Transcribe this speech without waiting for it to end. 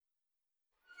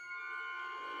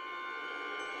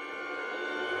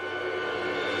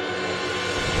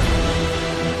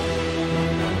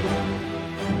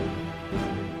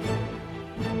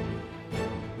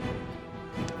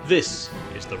This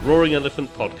is the Roaring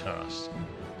Elephant Podcast.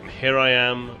 And here I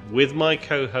am with my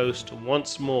co-host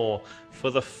once more for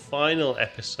the final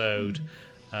episode,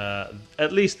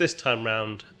 at least this time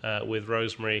round, with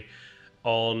Rosemary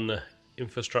on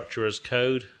infrastructure as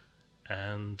code.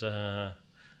 And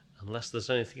unless there's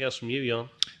anything else from you, Jan.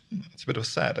 It's a bit of a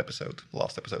sad episode,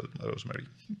 last episode, Rosemary.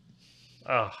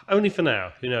 Only for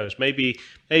now. Who knows? Maybe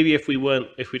if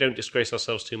we don't disgrace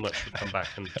ourselves too much, we'll come back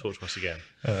and talk to us again.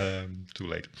 Too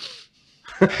late.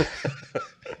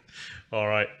 All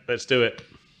right, let's do it.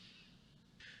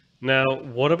 Now,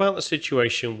 what about the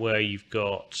situation where you've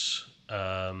got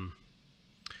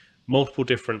multiple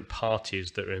different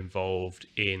parties that are involved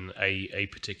in a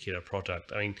particular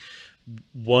product? I mean,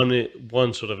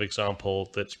 one sort of example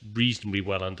that's reasonably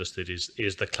well understood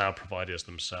is the cloud providers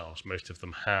themselves. Most of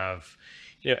them have,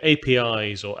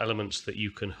 APIs or elements that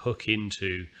you can hook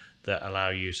into that allow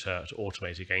you to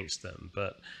automate against them.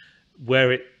 But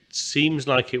where it seems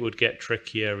like it would get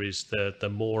trickier is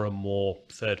the more and more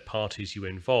third parties you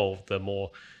involve, the more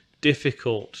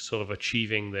difficult sort of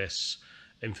achieving this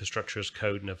infrastructure as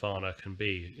code nirvana can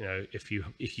be. If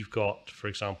you've got, for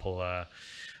example, an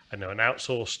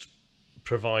outsourced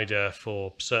provider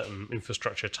for certain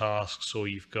infrastructure tasks, or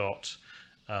you've got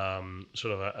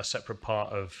sort of a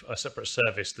separate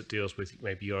service that deals with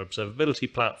maybe your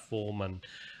observability platform and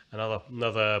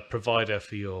another provider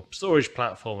for your storage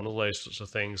platform and all those sorts of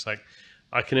things. Like,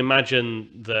 I can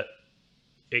imagine that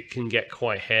it can get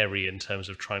quite hairy in terms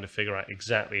of trying to figure out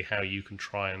exactly how you can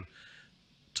try and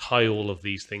tie all of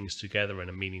these things together in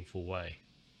a meaningful way.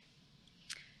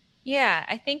 Yeah,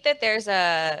 I think that there's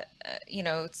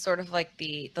it's sort of like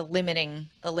the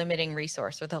limiting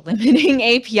resource or the limiting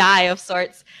API of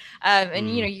sorts.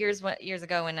 Years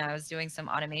ago when I was doing some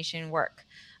automation work,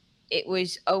 it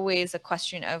was always a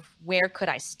question of where could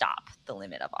I stop the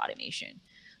limit of automation?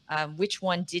 Which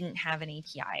one didn't have an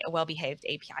API, a well-behaved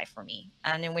API for me?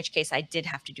 And in which case I did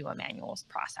have to do a manual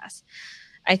process.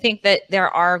 I think that there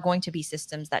are going to be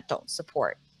systems that don't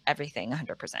support everything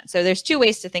 100%. So there's two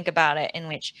ways to think about it, in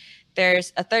which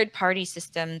there's a third-party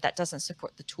system that doesn't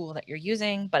support the tool that you're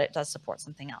using, but it does support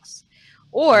something else.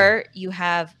 Or you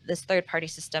have this third-party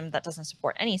system that doesn't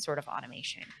support any sort of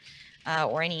automation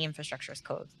or any infrastructure as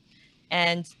code.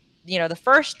 And the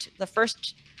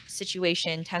first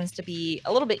situation tends to be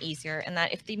a little bit easier in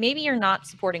that if maybe you're not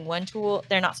supporting one tool,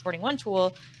 they're not supporting one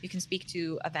tool, you can speak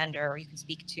to a vendor, or you can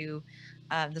speak to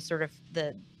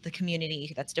the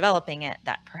community that's developing it,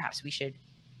 that perhaps we should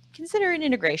consider an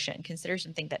integration, consider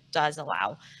something that does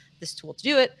allow this tool to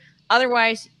do it.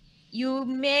 Otherwise, you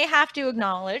may have to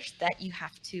acknowledge that you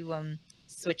have to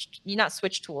not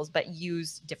switch tools, but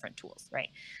use different tools, right?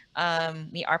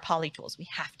 We are poly tools. We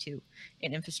have to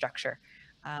in infrastructure.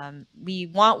 We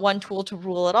want one tool to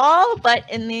rule it all, but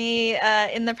in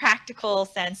the practical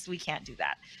sense, we can't do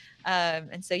that.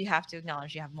 And so you have to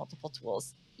acknowledge you have multiple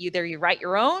tools. Either you write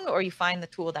your own or you find the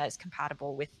tool that is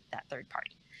compatible with that third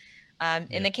party.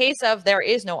 In the case of there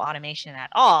is no automation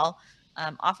at all,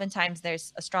 oftentimes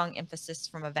there's a strong emphasis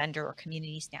from a vendor or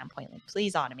community standpoint, like,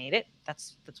 please automate it.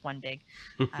 That's one big,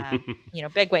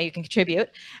 big way you can contribute,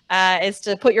 is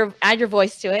to add your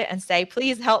voice to it and say,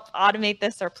 please help automate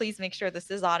this, or please make sure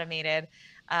this is automated.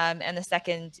 And the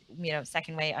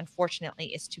second way,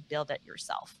 unfortunately, is to build it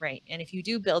yourself, right? And if you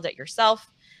do build it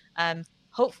yourself,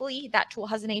 hopefully that tool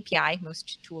has an API.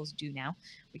 Most tools do now,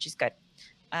 which is good.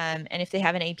 And if they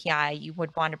have an API, you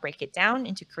would want to break it down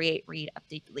into create, read,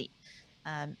 update, delete.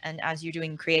 And as you're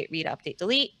doing create, read, update,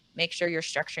 delete, make sure you're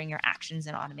structuring your actions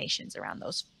and automations around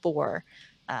those 4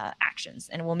 actions.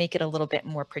 And it will make it a little bit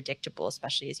more predictable,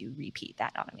 especially as you repeat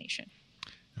that automation.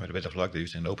 With a bit of luck, they're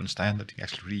using an open standard. You can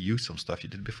actually reuse some stuff you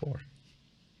did before.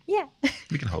 Yeah.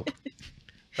 We can hope.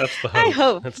 That's the hope. I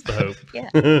hope. That's the hope. Yeah.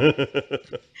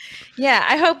 Yeah.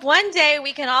 I hope one day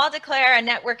we can all declare a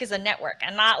network is a network,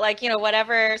 and not like,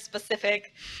 whatever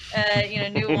specific,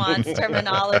 nuanced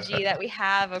terminology that we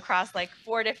have across like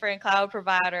 4 different cloud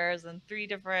providers and 3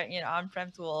 different,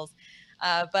 on-prem tools.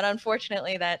 But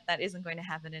unfortunately, that isn't going to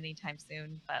happen anytime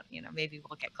soon. But, maybe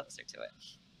we'll get closer to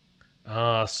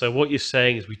it. So what you're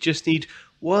saying is we just need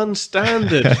one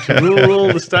standard to rule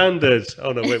all the standards.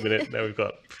 Oh, no, wait a minute. Now we've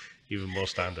got even more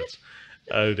standards.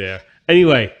 Oh, dear.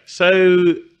 Anyway,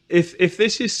 so if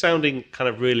this is sounding kind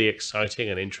of really exciting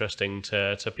and interesting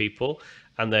to people,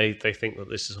 and they think that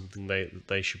this is something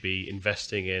they should be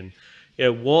investing in,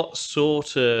 what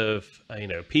sort of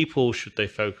people should they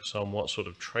focus on? What sort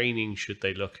of training should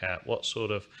they look at? What sort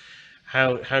of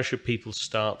how should people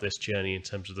start this journey in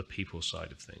terms of the people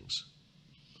side of things?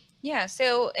 Yeah,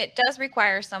 so it does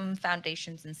require some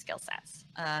foundations and skill sets.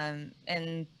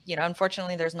 And,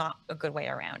 unfortunately, there's not a good way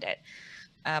around it.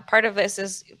 Part of this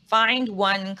is find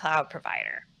one cloud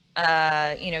provider.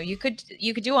 You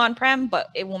could do on-prem, but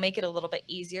it will make it a little bit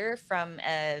easier from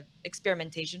a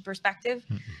experimentation perspective,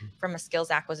 from a skills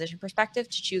acquisition perspective,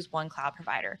 to choose one cloud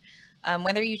provider.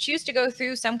 Whether you choose to go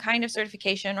through some kind of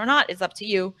certification or not is up to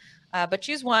you, but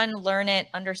choose one, learn it,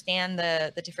 understand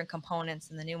the different components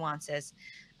and the nuances,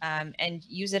 and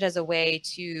use it as a way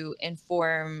to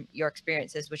inform your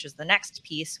experiences, which is the next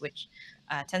piece, which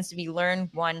tends to be learn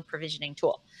one provisioning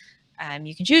tool.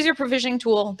 You can choose your provisioning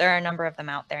tool. There are a number of them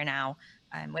out there now,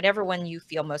 whatever one you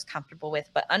feel most comfortable with,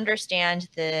 but understand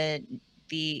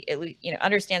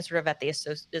understand sort of at the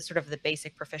sort of the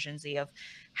basic proficiency of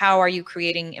how are you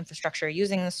creating infrastructure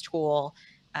using this tool.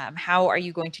 How are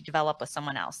you going to develop with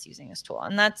someone else using this tool?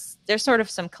 And there's sort of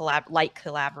some light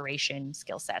collaboration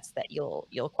skill sets that you'll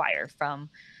acquire from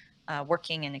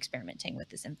working and experimenting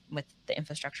with with the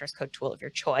infrastructure as code tool of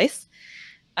your choice.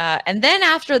 And then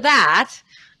after that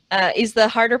is the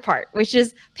harder part, which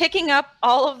is picking up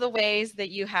all of the ways that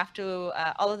you have to,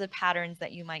 all of the patterns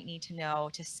that you might need to know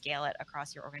to scale it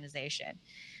across your organization.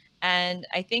 And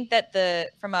I think that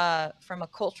from a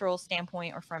cultural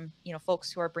standpoint, or from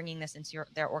folks who are bringing this into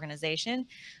their organization,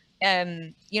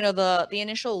 the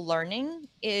initial learning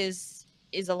is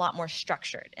a lot more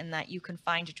structured, in that you can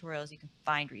find tutorials, you can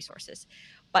find resources,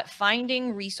 but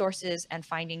finding resources and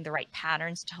finding the right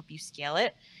patterns to help you scale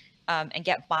it and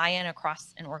get buy-in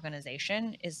across an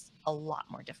organization is a lot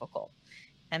more difficult.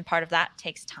 And part of that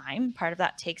takes time. Part of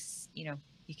that takes,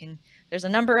 there's a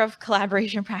number of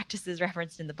collaboration practices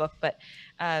referenced in the book, but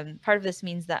part of this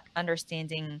means that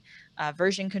understanding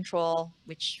version control,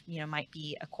 which might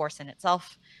be a course in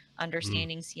itself,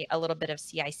 understanding a little bit of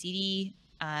CI/CD,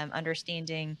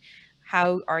 understanding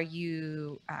how are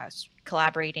you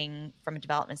collaborating from a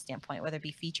development standpoint, whether it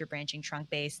be feature branching, trunk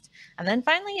based, and then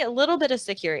finally a little bit of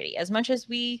security. As much as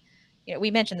we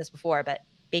mentioned this before, but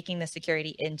baking the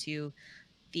security into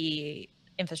the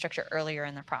infrastructure earlier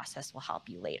in the process will help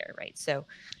you later, right? So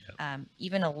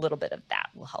even a little bit of that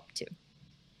will help too.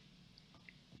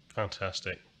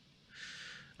 Fantastic.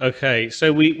 Okay,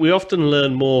 so we often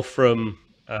learn more from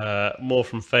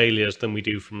failures than we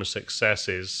do from the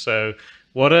successes. So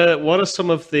what are some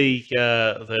of the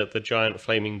giant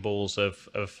flaming balls of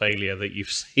failure that you've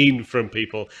seen from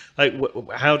people? Like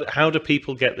how do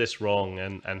people get this wrong,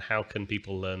 and how can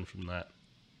people learn from that?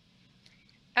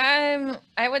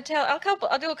 I would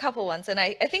I'll do a couple ones, and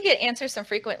I think it answers some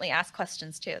frequently asked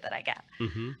questions too that I get.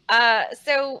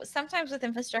 So sometimes with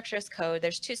infrastructure as code,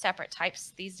 there's two separate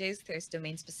types these days. There's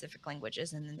domain-specific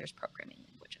languages, and then there's programming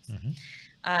languages.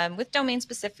 With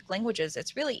domain-specific languages,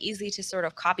 it's really easy to sort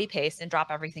of copy-paste and drop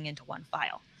everything into one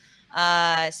file.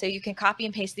 So you can copy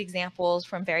and paste the examples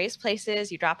from various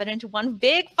places. You drop it into one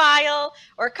big file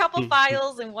or a couple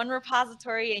files in one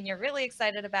repository, and you're really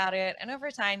excited about it. And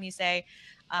over time, you say,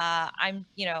 I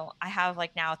have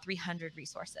like now 300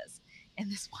 resources in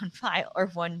this one file or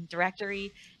one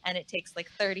directory, and it takes like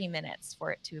 30 minutes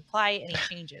for it to apply any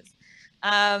changes.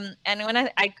 And when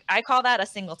I call that a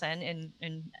singleton,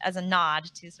 and as a nod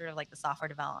to sort of like the software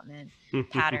development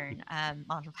pattern,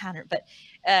 module pattern, but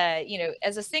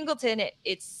as a singleton,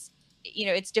 it's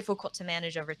difficult to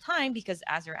manage over time, because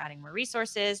as you're adding more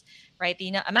resources, right, the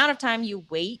amount of time you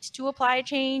wait to apply a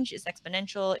change is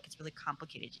exponential. It gets really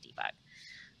complicated to debug.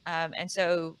 And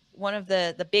so one of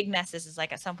the big messes is,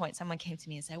 like, at some point someone came to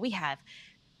me and said, we have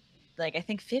like, I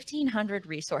think 1,500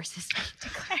 resources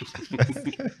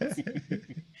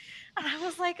and I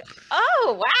was like,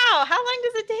 oh, wow, how long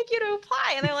does it take you to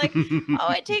apply? And they're like,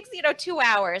 oh, it takes, 2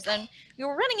 hours. And we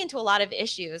were running into a lot of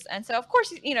issues. And so, of course,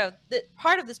 the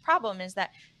part of this problem is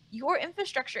that your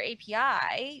infrastructure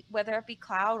API, whether it be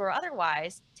cloud or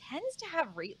otherwise, tends to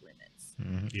have rate limits.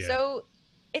 Yeah. So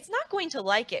it's not going to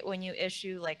like it when you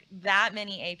issue like that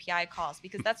many API calls,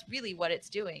 because that's really what it's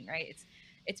doing, right?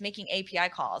 It's making API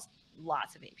calls,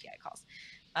 lots of API calls.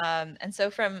 And so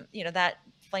from, that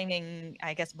flaming,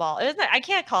 I guess, ball, I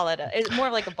can't call it, it's more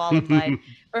like a ball of mud.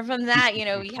 Or from that,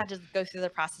 you had to go through the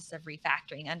process of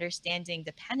refactoring, understanding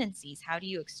dependencies. How do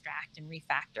you extract and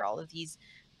refactor all of these,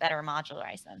 better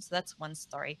modularize them? So that's one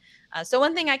story. So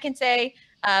one thing I can say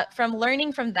from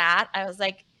learning from that, I was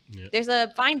like, there's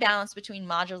a fine balance between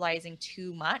modularizing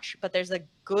too much, but there's a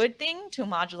good thing to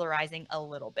modularizing a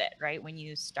little bit, right? When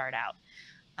you start out.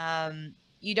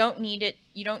 You don't need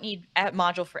a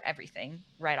module for everything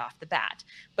right off the bat.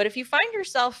 But if you find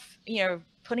yourself,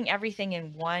 putting everything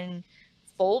in one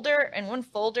folder,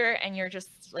 and you're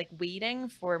just like waiting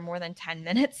for more than 10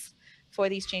 minutes for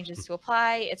these changes to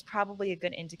apply, it's probably a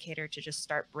good indicator to just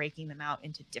start breaking them out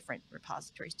into different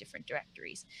repositories, different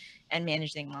directories, and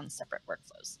managing them on separate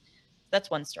workflows. That's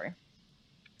one story.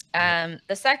 The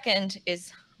second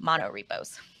is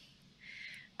monorepos.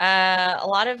 A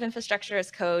lot of infrastructure as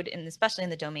code, especially in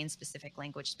the domain-specific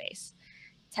language space,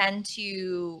 tend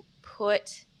to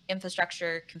put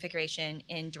infrastructure configuration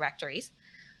in directories,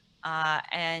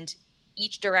 and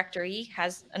each directory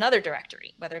has another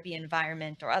directory, whether it be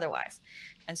environment or otherwise.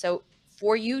 And so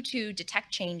for you to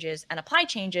detect changes and apply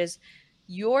changes,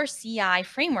 your CI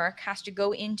framework has to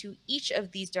go into each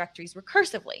of these directories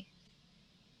recursively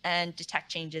and detect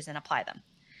changes and apply them.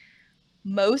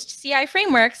 Most CI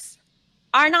frameworks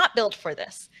are not built for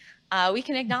this. We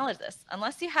can acknowledge this.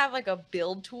 Unless you have like a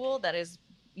build tool that is,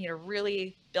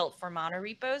 really built for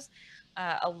monorepos,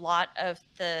 a lot of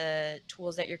the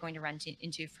tools that you're going to run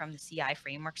into from the CI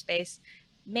framework space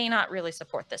may not really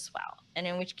support this well, and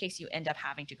in which case you end up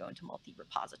having to go into a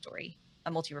multi-repository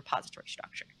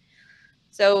structure.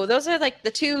 So those are like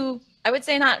the two, I would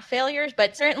say not failures,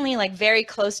 but certainly like very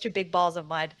close to big balls of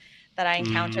mud that I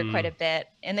encountered quite a bit.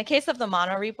 In the case of the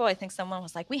monorepo, I think someone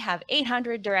was like, we have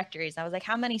 800 directories. I was like,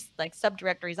 how many like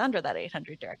subdirectories under that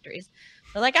 800 directories?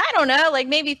 They're like, I don't know, like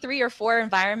maybe 3 or 4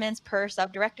 environments per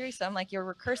subdirectory. So I'm like, you're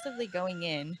recursively going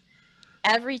in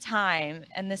every time.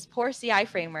 And this poor CI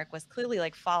framework was clearly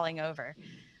like falling over.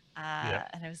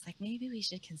 And I was like, maybe we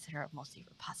should consider a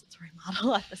multi-repository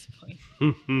model at this point.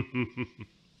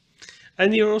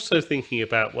 And you're also thinking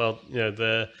about, well,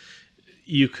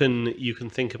 you can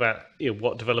think about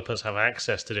what developers have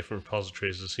access to different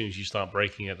repositories as soon as you start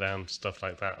breaking it down, stuff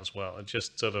like that as well. It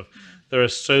just sort of, there are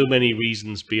so many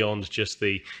reasons beyond just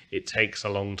it takes a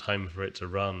long time for it to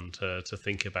run to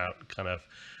think about kind of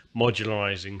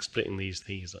modularizing, splitting these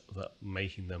things, that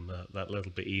making them that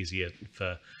little bit easier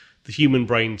for the human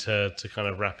brain to kind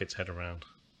of wrap its head around.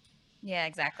 Yeah,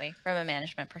 exactly. From a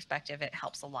management perspective, it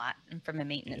helps a lot, and from a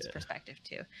maintenance perspective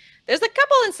too. There's a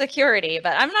couple in security,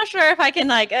 but I'm not sure if I can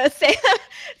like say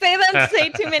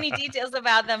too many details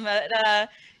about them. But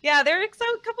yeah, there are a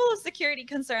couple of security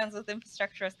concerns with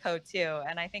infrastructure as code too,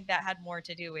 and I think that had more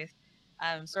to do with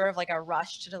sort of like a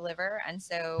rush to deliver, and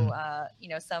so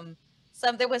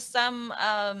there was some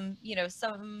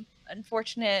some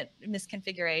unfortunate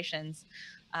misconfigurations.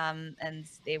 And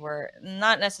they were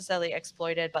not necessarily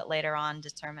exploited, but later on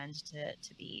determined to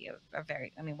be a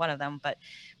very, one of them, but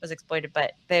was exploited,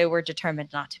 but they were determined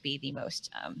not to be the most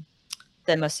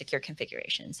secure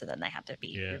configuration. So then they had to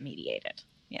be remediated.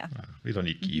 Yeah. We don't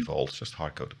need key vaults, just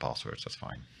hard code the passwords. That's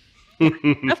fine.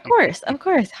 Of course.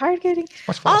 Hard coding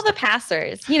all the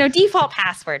passwords, default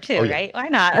password too, right? Why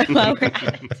not? While we're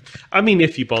at it. I mean,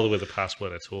 if you bother with a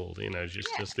password at all,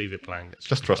 just leave it blank. It's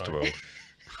just trust the world.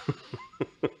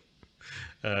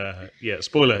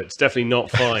 Spoiler, it's definitely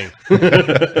not fine.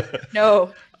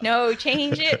 No,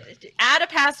 change it. Add a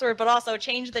password, but also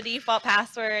change the default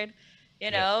password.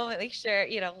 Make sure,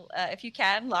 if you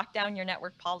can, lock down your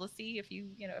network policy if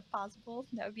if possible.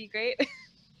 That would be great.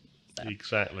 So.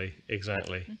 Exactly.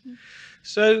 Mm-hmm.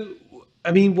 So,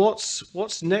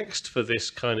 what's next for this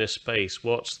kind of space?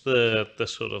 What's the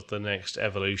sort of the next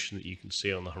evolution that you can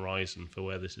see on the horizon for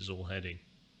where this is all heading?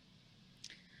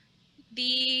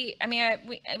 We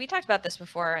talked about this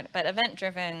before, but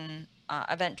event-driven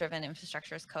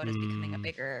infrastructure as code is becoming a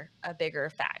bigger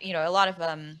fact. A lot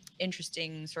of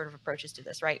interesting sort of approaches to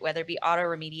this, right? Whether it be auto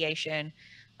remediation,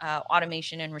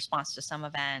 automation in response to some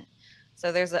event.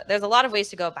 So there's a lot of ways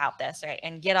to go about this, right?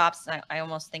 And GitOps, I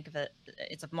almost think of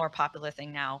it's a more popular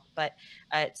thing now, but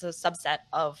it's a subset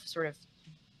of sort of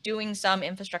doing some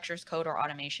infrastructure as code or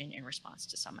automation in response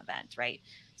to some event, right?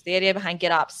 So the idea behind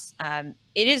GitOps,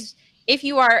 it is, if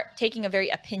you are taking a very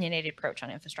opinionated approach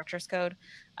on infrastructure as code,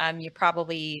 you're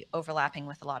probably overlapping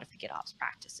with a lot of the GitOps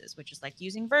practices, which is like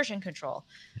using version control,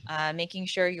 making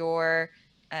sure your,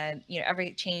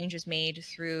 every change is made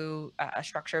through a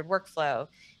structured workflow.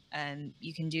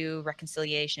 You can do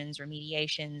reconciliations,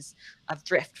 remediations of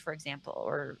drift, for example,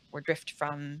 or drift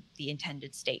from the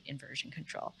intended state in version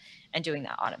control, and doing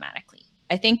that automatically.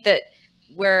 I think that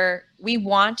where we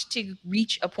want to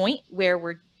reach a point where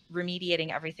we're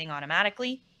remediating everything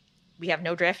automatically, we have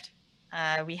no drift.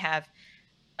 We have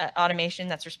automation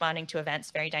that's responding to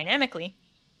events very dynamically.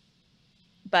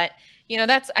 But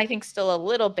that's, I think, still a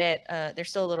little bit. There's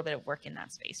still a little bit of work in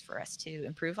that space for us to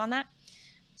improve on that.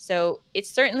 So it's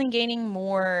certainly gaining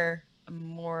more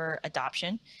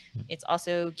adoption. It's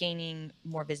also gaining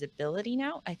more visibility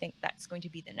now. I think that's going to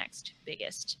be the next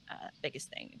biggest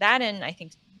thing. That, and I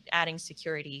think adding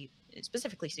security,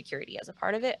 specifically security as a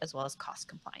part of it, as well as cost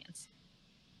compliance.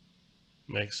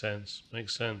 Makes sense.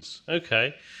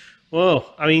 Okay.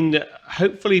 Well, I mean,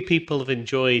 hopefully people have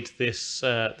enjoyed this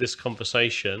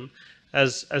conversation.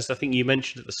 As I think you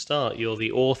mentioned at the start, you're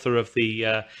the author of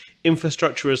the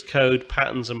Infrastructure as Code: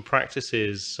 Patterns and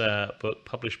Practices book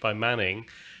published by Manning.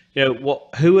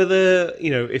 Who are the,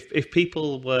 if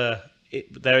people were,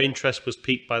 their interest was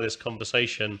piqued by this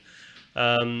conversation, who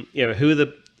are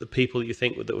the people you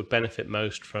think that would benefit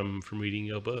most from reading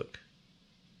your book?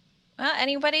 Well,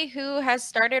 anybody who has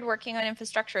started working on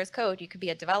infrastructure as code. You could be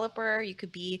a developer, you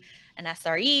could be an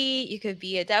SRE, you could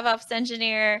be a DevOps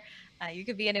engineer, you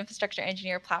could be an infrastructure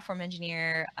engineer, platform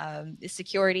engineer, a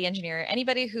security engineer,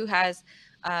 anybody who has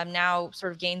now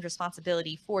sort of gained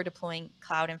responsibility for deploying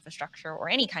cloud infrastructure or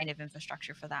any kind of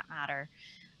infrastructure for that matter,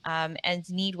 and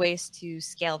need ways to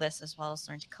scale this as well as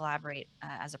learn to collaborate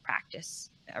as a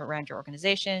practice around your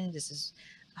organization. This is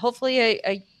hopefully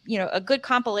a good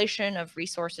compilation of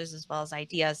resources as well as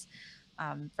ideas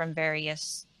from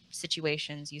various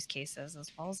situations, use cases, as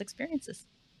well as experiences.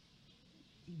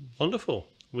 Wonderful.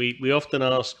 We often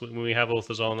ask when we have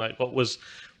authors on, like, what was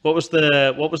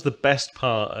the best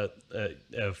part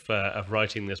of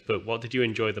writing this book? What did you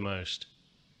enjoy the most?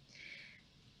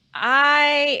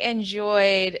 I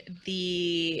enjoyed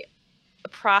the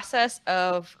process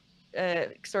of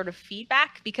sort of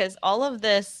feedback, because all of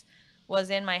this was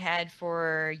in my head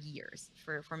for years,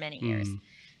 for many years.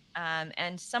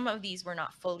 And some of these were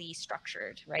not fully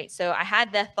structured, right? So I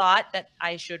had the thought that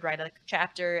I should write a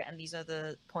chapter and these are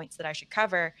the points that I should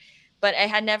cover, but I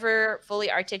had never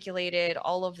fully articulated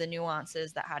all of the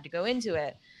nuances that had to go into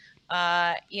it.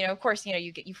 Of course,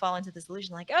 you fall into this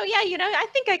illusion like, oh yeah, I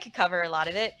think I could cover a lot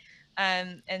of it.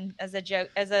 And as a joke,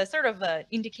 as a sort of a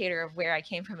indicator of where I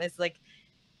came from, is like,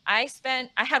 I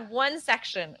had one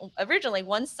subsection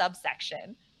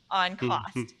on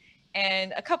cost.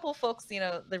 And a couple folks,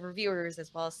 the reviewers,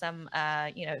 as well as some,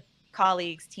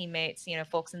 colleagues, teammates,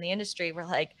 folks in the industry were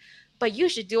like, but you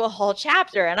should do a whole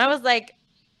chapter. And I was like,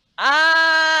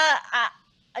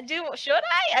 should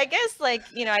I? I guess, I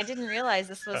didn't realize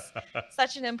this was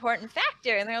such an important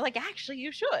factor. And they're like, actually,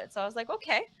 you should. So I was like,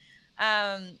 okay.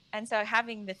 And so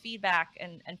having the feedback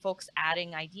and folks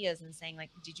adding ideas and saying,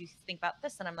 like, did you think about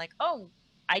this? And I'm like, oh,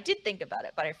 I did think about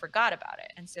it, but I forgot about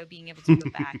it. And so being able to go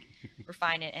back,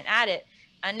 refine it, and add it.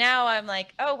 And now I'm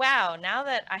like, oh, wow, now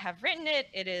that I have written it,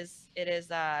 it is, it's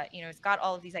got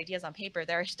all of these ideas on paper.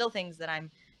 There are still things that I'm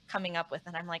coming up with.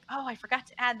 And I'm like, oh, I forgot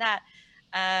to add that.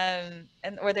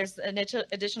 Or there's an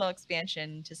additional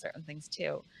expansion to certain things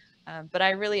too. But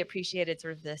I really appreciated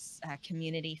sort of this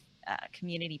community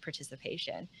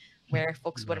participation, where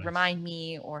folks would remind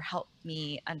me or help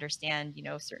me understand,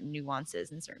 certain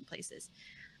nuances in certain places.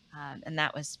 And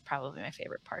that was probably my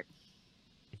favorite part.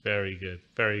 Very good.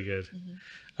 Very good.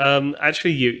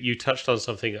 Actually, you touched on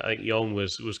something I think Jon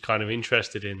was kind of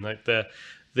interested in, like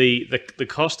the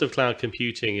cost of cloud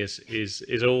computing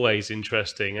is always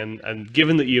interesting. And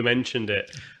given that you mentioned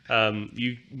it,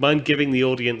 you mind giving the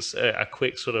audience a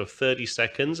quick sort of 30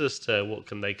 seconds as to what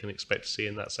they can expect to see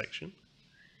in that section?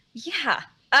 Yeah.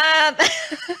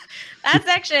 That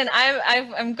section,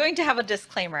 I'm going to have a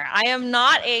disclaimer. I am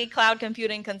not a cloud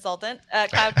computing consultant,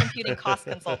 cloud computing cost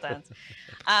consultant.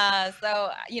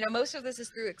 So, most of this is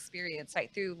through experience, right?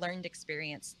 Through learned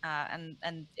experience.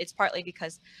 And it's partly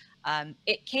because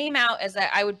it came out as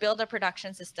that I would build a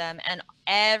production system, and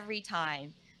every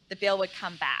time the bill would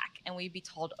come back and we'd be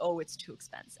told, oh, it's too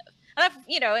expensive. And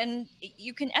and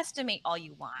you can estimate all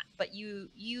you want, but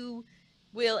you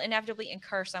will inevitably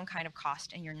incur some kind of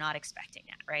cost and you're not expecting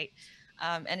that, right?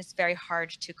 And it's very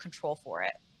hard to control for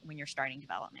it when you're starting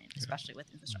development, especially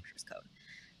with infrastructure as code.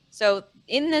 So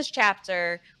in this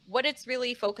chapter, what it's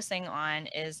really focusing on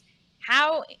is,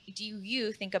 how do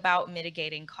you think about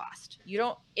mitigating cost?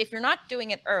 If you're not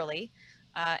doing it early,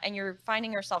 and you're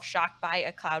finding yourself shocked by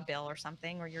a cloud bill or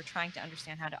something, or you're trying to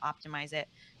understand how to optimize it,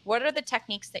 what are the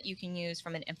techniques that you can use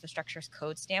from an infrastructure as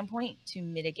code standpoint to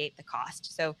mitigate the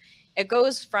cost? So it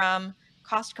goes from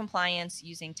cost compliance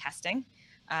using testing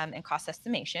and cost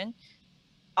estimation,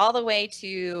 all the way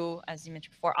to, as you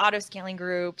mentioned before, auto scaling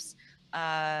groups,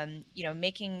 putting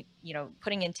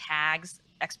in tags,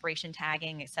 expiration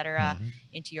tagging, et cetera,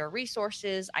 into your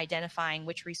resources, identifying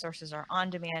which resources are on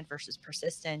demand versus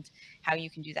persistent, how you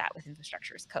can do that with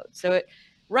infrastructure as code. So it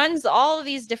runs all of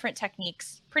these different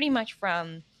techniques, pretty much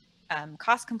from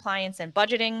cost compliance and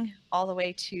budgeting, all the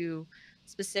way to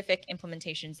specific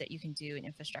implementations that you can do in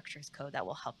infrastructure as code that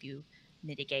will help you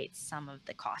mitigate some of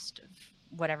the cost of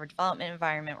whatever development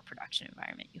environment or production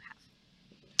environment you have.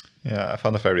 Yeah, I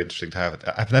found it very interesting to have it.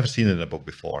 I've never seen it in a book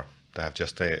before, to have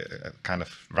just a kind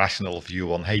of rational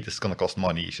view on, hey, this is going to cost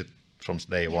money, you should from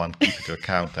day one, keep into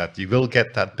account that you will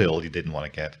get that bill you didn't want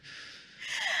to get.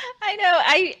 I know.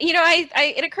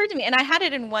 It occurred to me, and I had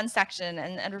it in one section,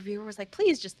 and a reviewer was like,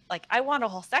 "Please, just like, I want a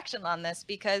whole section on this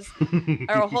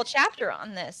or a whole chapter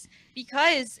on this,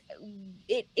 because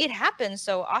it happens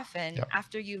so often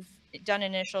after you've done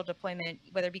initial deployment,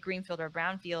 whether it be greenfield or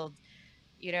brownfield,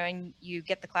 and you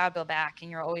get the cloud bill back, and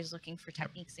you're always looking for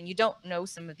techniques, and you don't know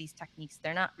some of these techniques.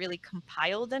 They're not really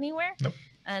compiled anywhere." Nope.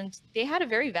 And they had a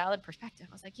very valid perspective.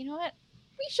 I was like, you know what?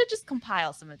 We should just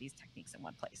compile some of these techniques in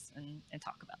one place and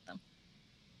talk about them.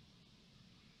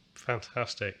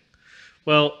 Fantastic.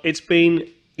 Well, it's been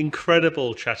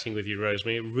incredible chatting with you,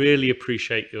 Rosemary. Really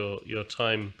appreciate your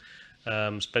time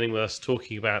spending with us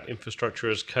talking about infrastructure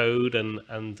as code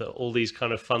and all these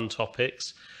kind of fun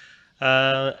topics.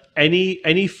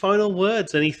 Any final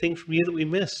words? Anything from you that we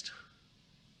missed?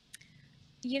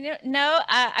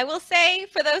 I will say,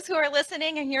 for those who are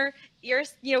listening and you're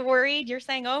worried, you're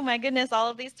saying, "Oh my goodness, all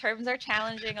of these terms are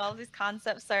challenging, all of these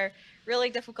concepts are really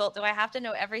difficult. Do I have to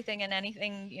know everything and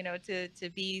anything, to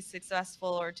be successful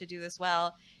or to do this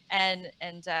well?" And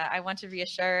I want to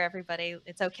reassure everybody,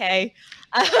 it's okay.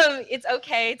 It's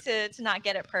okay to not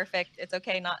get it perfect. It's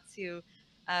okay not to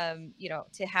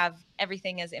to have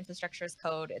everything as infrastructure as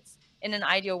code. It's, in an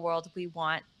ideal world, we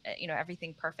want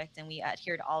everything perfect, and we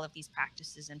adhere to all of these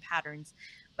practices and patterns.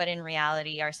 But in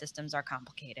reality, our systems are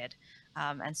complicated,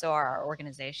 and so are our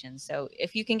organizations. So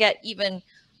if you can get even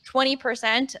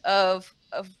 20% of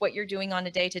what you're doing on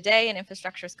a day-to-day in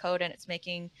infrastructure as code, and it's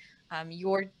making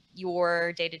your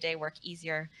day-to-day work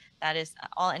easier, that is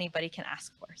all anybody can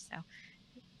ask for. So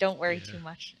don't worry too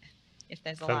much if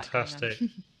there's a lot going on.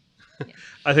 Yeah.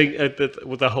 I think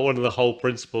one of the whole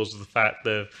principles of the fact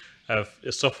that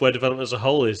software development as a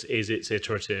whole is it's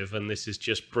iterative, and this is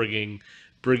just bringing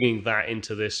that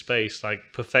into this space.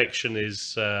 Like, perfection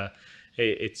is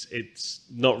it's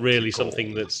not really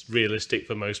something that's realistic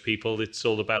for most people. It's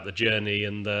all about the journey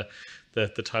and the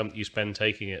time that you spend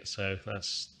taking it. So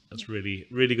that's really,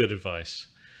 really good advice.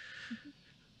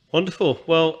 Wonderful.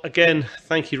 Well, again,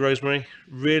 thank you, Rosemary.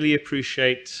 Really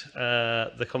appreciate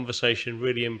the conversation.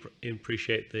 Really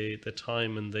appreciate the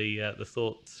time and the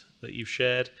thought that you've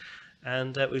shared.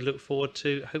 And we look forward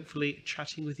to hopefully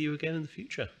chatting with you again in the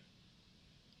future.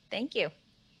 Thank you.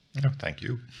 Oh, thank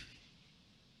you.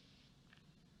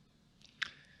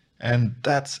 And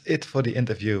that's it for the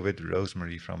interview with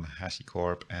Rosemary from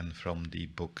HashiCorp and from the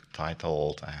book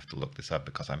titled, I have to look this up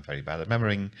because I'm very bad at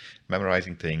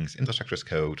memorizing things, Infrastructure as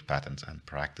Code, Patterns and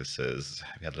Practices.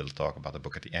 We had a little talk about the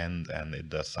book at the end, and it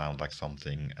does sound like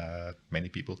something many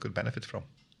people could benefit from.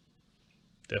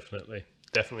 Definitely.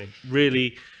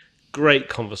 Really great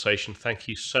conversation. Thank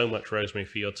you so much, Rosemary,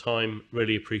 for your time.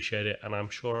 Really appreciate it, and I'm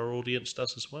sure our audience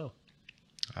does as well.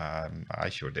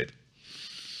 I sure did.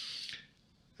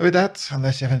 With that,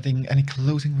 unless you have any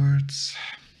closing words?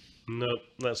 No,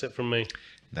 that's it from me.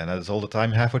 Then that is all the time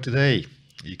we have for today.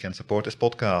 You can support this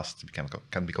podcast. You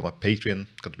can become a Patreon.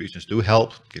 Contributions do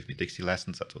help. Give me Dixie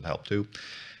lessons, that will help too.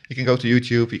 You can go to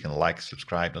YouTube. You can like,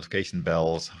 subscribe, notification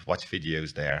bells, watch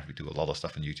videos there. We do a lot of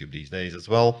stuff on YouTube these days as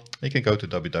well. You can go to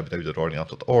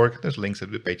www.roaringelf.org. There's links to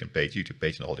the Patreon page, YouTube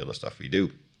page, and all the other stuff we do.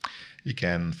 You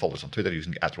can follow us on Twitter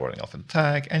using the @RoaringElephant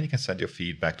tag, and you can send your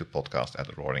feedback to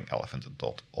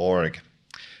podcast@roaringelephant.org.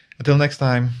 Until next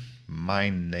time,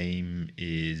 my name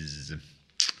is,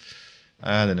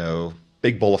 I don't know,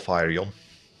 Big Ball of Fire, Jon.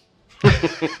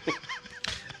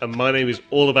 And my name is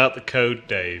All About the Code,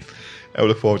 Dave. I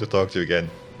look forward to talking to you again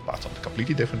about something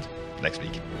completely different next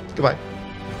week. Goodbye.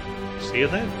 See you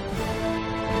then.